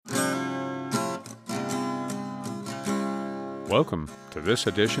Welcome to this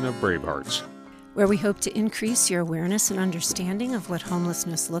edition of Bravehearts, where we hope to increase your awareness and understanding of what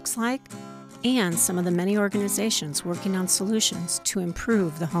homelessness looks like and some of the many organizations working on solutions to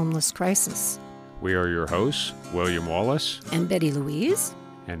improve the homeless crisis. We are your hosts, William Wallace and Betty Louise,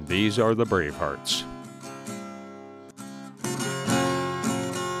 and these are the Bravehearts.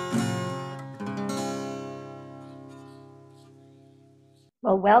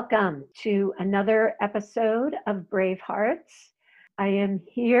 Well, welcome to another episode of Bravehearts. I am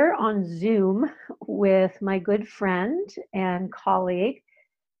here on Zoom with my good friend and colleague,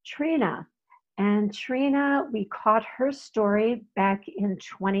 Trina. And Trina, we caught her story back in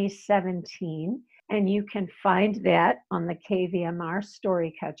 2017, and you can find that on the KVMR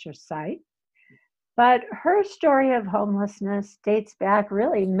Storycatcher site. But her story of homelessness dates back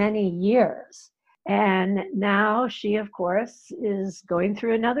really many years. And now she, of course, is going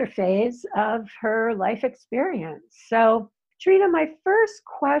through another phase of her life experience. So, Trina, my first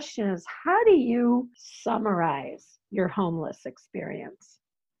question is, how do you summarize your homeless experience?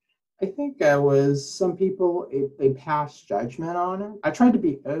 I think some people, they pass judgment on it. I tried to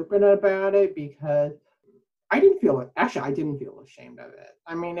be open about it because I didn't feel ashamed of it.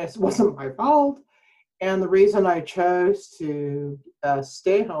 I mean, it wasn't my fault. And the reason I chose to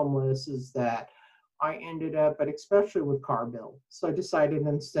stay homeless is that I ended up, but especially with car bill. So I decided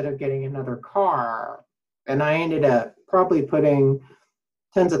instead of getting another car, and I ended up probably putting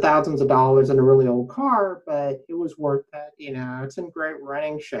tens of thousands of dollars in a really old car, but it was worth it. It's in great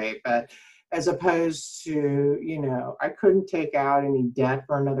running shape. But as opposed to, I couldn't take out any debt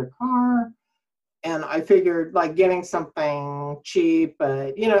for another car. And I figured like getting something cheap,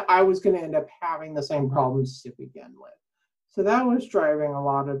 but, I was going to end up having the same problems to begin with. So that was driving a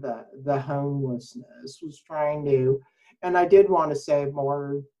lot of the homelessness, and I did want to save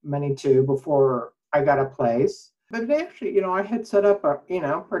more money too before I got a place. But actually, I had set up a,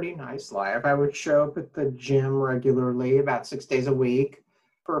 pretty nice life. I would show up at the gym regularly, about 6 days a week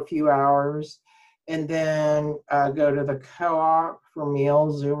for a few hours, and then go to the co-op for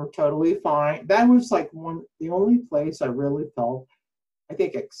meals. They were totally fine. That was like the only place I really felt, I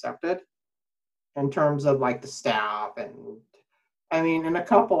think, accepted in terms of like the staff. And I mean, in a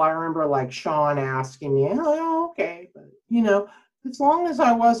couple, I remember like Sean asking me, oh, okay, but as long as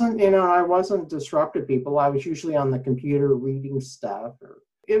I wasn't, I wasn't disrupting people, I was usually on the computer reading stuff, or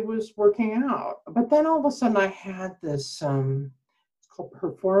it was working out. But then all of a sudden I had this, it's called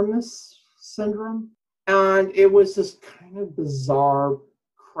performance syndrome. And it was this kind of bizarre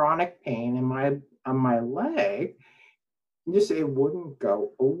chronic pain on my leg. Just, it wouldn't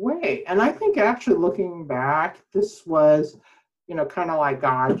go away. And I think actually looking back, this was, kind of like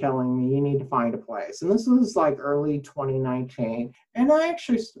God telling me, you need to find a place. And this was like early 2019. And I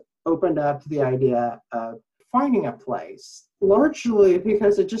actually opened up to the idea of finding a place, largely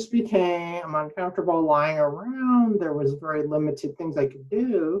because it just became uncomfortable lying around. There was very limited things I could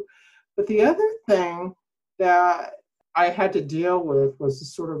do. But the other thing that I had to deal with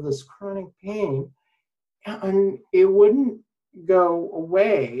was sort of this chronic pain, and it wouldn't go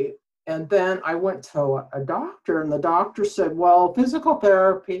away. And then I went to a doctor, and the doctor said, well, physical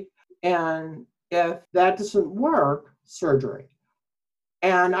therapy, and if that doesn't work, surgery.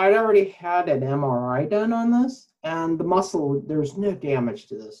 And I'd already had an MRI done on this, and the muscle, there's no damage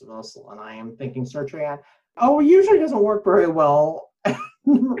to this muscle. And I am thinking surgery, it usually doesn't work very well.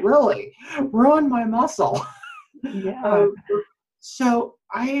 Really, ruined my muscle. Yeah. So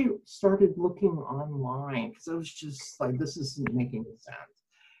I started looking online because I was just like, this isn't making sense.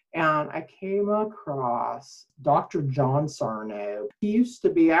 And I came across Dr. John Sarno. He was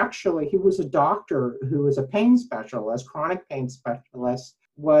a doctor who was a pain specialist, chronic pain specialist,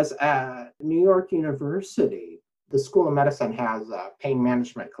 was at New York University. The School of Medicine has a pain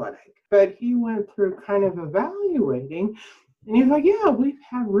management clinic. But he went through kind of evaluating, and he's like, yeah, we've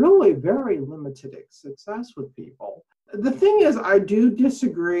had really very limited success with people. The thing is, I do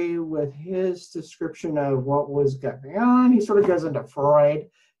disagree with his description of what was going on. He sort of goes into Freud.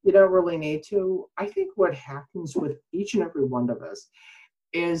 You don't really need to. I think what happens with each and every one of us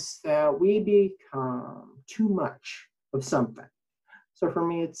is that we become too much of something. So for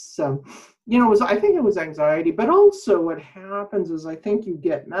me, it's, I think it was anxiety, but also what happens is I think you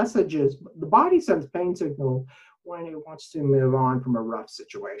get messages. The body sends pain signal when it wants to move on from a rough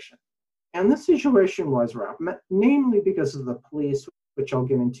situation. And this situation was rough, namely because of the police, which I'll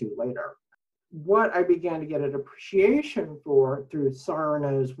get into later. What I began to get an appreciation for through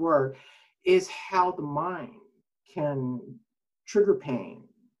Sarno's work is how the mind can trigger pain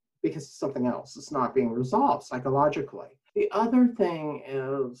because it's something else. It's not being resolved psychologically. The other thing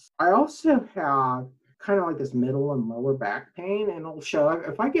is I also have kind of like this middle and lower back pain, and it'll show up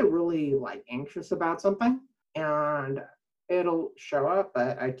if I get really like anxious about something, and it'll show up.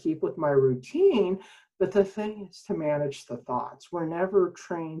 But I keep with my routine. But the thing is to manage the thoughts. We're never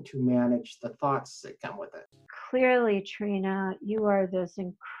trained to manage the thoughts that come with it. Clearly, Trina, you are this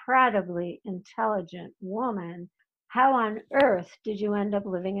incredibly intelligent woman. How on earth did you end up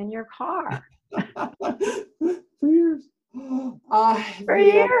living in your car? For years. For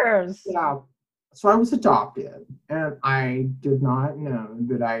years. Yeah. So I was adopted, and I did not know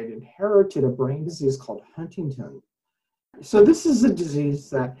that I had inherited a brain disease called Huntington. So this is a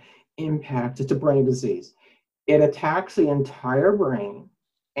disease that it's a brain disease. It attacks the entire brain,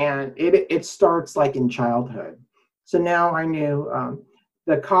 and it starts like in childhood. So now I knew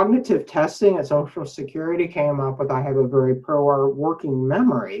the cognitive testing at Social Security came up with I have a very poor working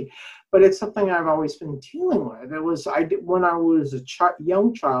memory, but it's something I've always been dealing with. When I was a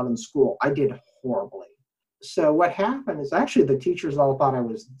young child in school, I did horribly. So what happened is actually the teachers all thought I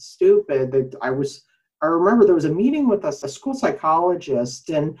was stupid. I remember there was a meeting with a school psychologist,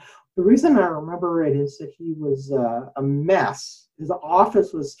 and the reason I remember it is that he was a mess. His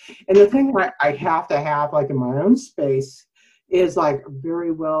office was, and the thing I have to have like in my own space is like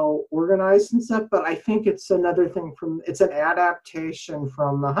very well organized and stuff, but I think it's another thing it's an adaptation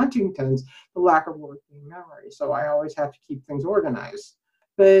from the Huntington's, the lack of working memory. So I always have to keep things organized.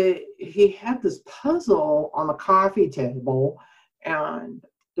 But he had this puzzle on the coffee table, and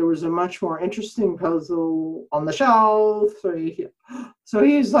there was a much more interesting puzzle on the shelf. So he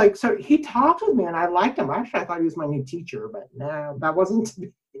talked with me, and I liked him. Actually, I thought he was my new teacher, but no, that wasn't to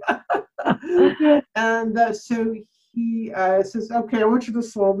be. And so he says, okay, I want you to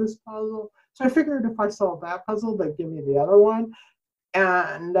solve this puzzle. So I figured if I solved that puzzle, they'd give me the other one.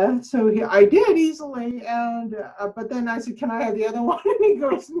 And I did easily. And but then I said, can I have the other one? And he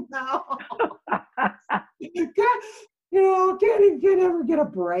goes, no. Can't ever get a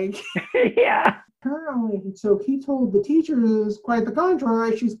break. Yeah. Apparently, so he told the teachers quite the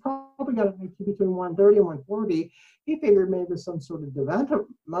contrary. She's probably got an IQ between 130 and 140. He figured maybe some sort of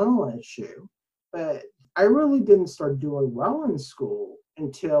developmental issue. But I really didn't start doing well in school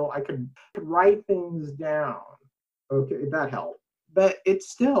until I could write things down. Okay, that helped. But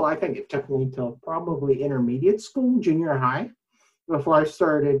I think it took me till probably intermediate school, junior high, before I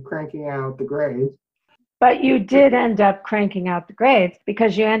started cranking out the grades. But you did end up cranking out the grades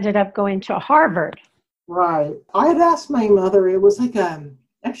because you ended up going to Harvard. Right. I had asked my mother, it was like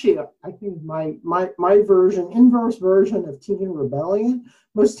actually, I think my inverse version of teen rebellion.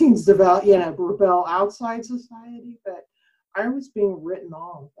 Most teens rebel outside society, but I was being written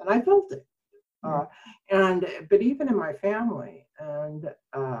off, and I felt it. But even in my family, and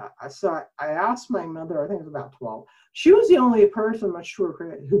I asked my mother, I think it was about 12. She was the only person, much sure,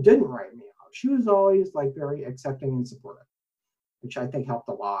 who didn't write me off. She was always like very accepting and supportive, which I think helped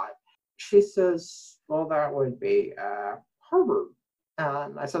a lot. She says, well, that would be Harvard.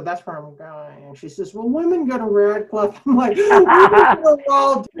 And I said, that's where I'm going. And she says, well, women go to Radcliffe. I'm like,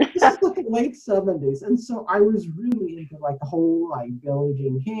 well, this is like the late 70s. And so I was really into like the whole like Billie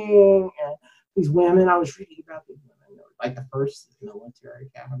Jean King and these women. I was reading about these women, like the first military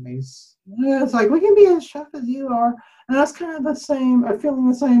academies. Yeah, it's like, we can be as chef as you are. And that's kind of the same, I'm feeling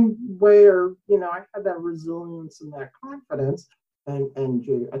the same way, or, I had that resilience and that confidence. And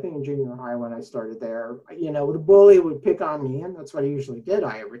I think in junior high when I started there, the bully would pick on me, and that's what I usually did.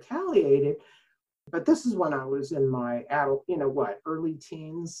 I retaliated. But this is when I was in my adult, early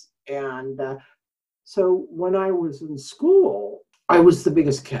teens. And so when I was in school, I was the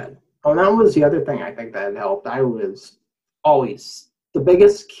biggest kid. Oh, that was the other thing I think that helped. I was always the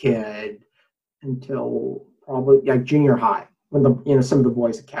biggest kid until probably like junior high, when some of the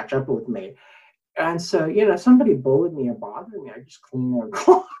boys would catch up with me. And so, somebody bullied me or bothered me, I just cleaned their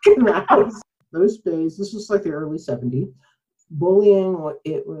clock in the house. Those days, this was like the early 70s, bullying,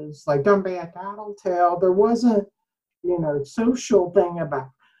 it was like, don't be a tattletale. There wasn't, social thing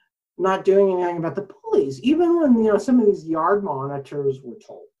about not doing anything about the bullies, even when, some of these yard monitors were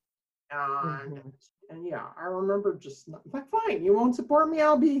told. And yeah, I remember just like, fine, you won't support me,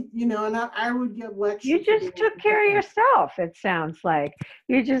 I'll be, and I would get lectures. You just took care of yourself, it sounds like.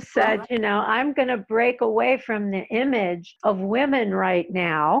 You just said, I'm going to break away from the image of women right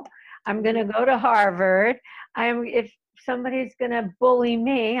now. I'm going to go to Harvard. If somebody's going to bully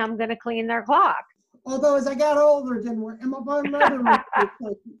me, I'm going to clean their clock. Although as I got older, it didn't work. And my mother was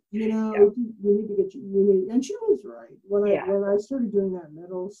like, you need to get and she was right. When I started doing that in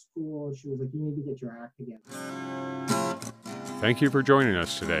middle school, she was like, you need to get your act together. Thank you for joining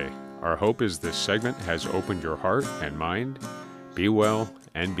us today. Our hope is this segment has opened your heart and mind. Be well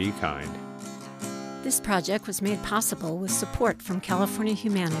and be kind. This project was made possible with support from California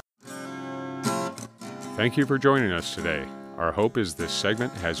Humanities. Thank you for joining us today. Our hope is this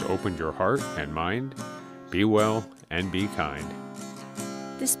segment has opened your heart and mind. Be well and be kind.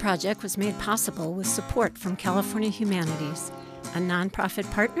 This project was made possible with support from California Humanities, a nonprofit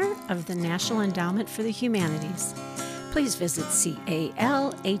partner of the National Endowment for the Humanities. Please visit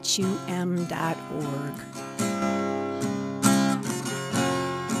calhum.org.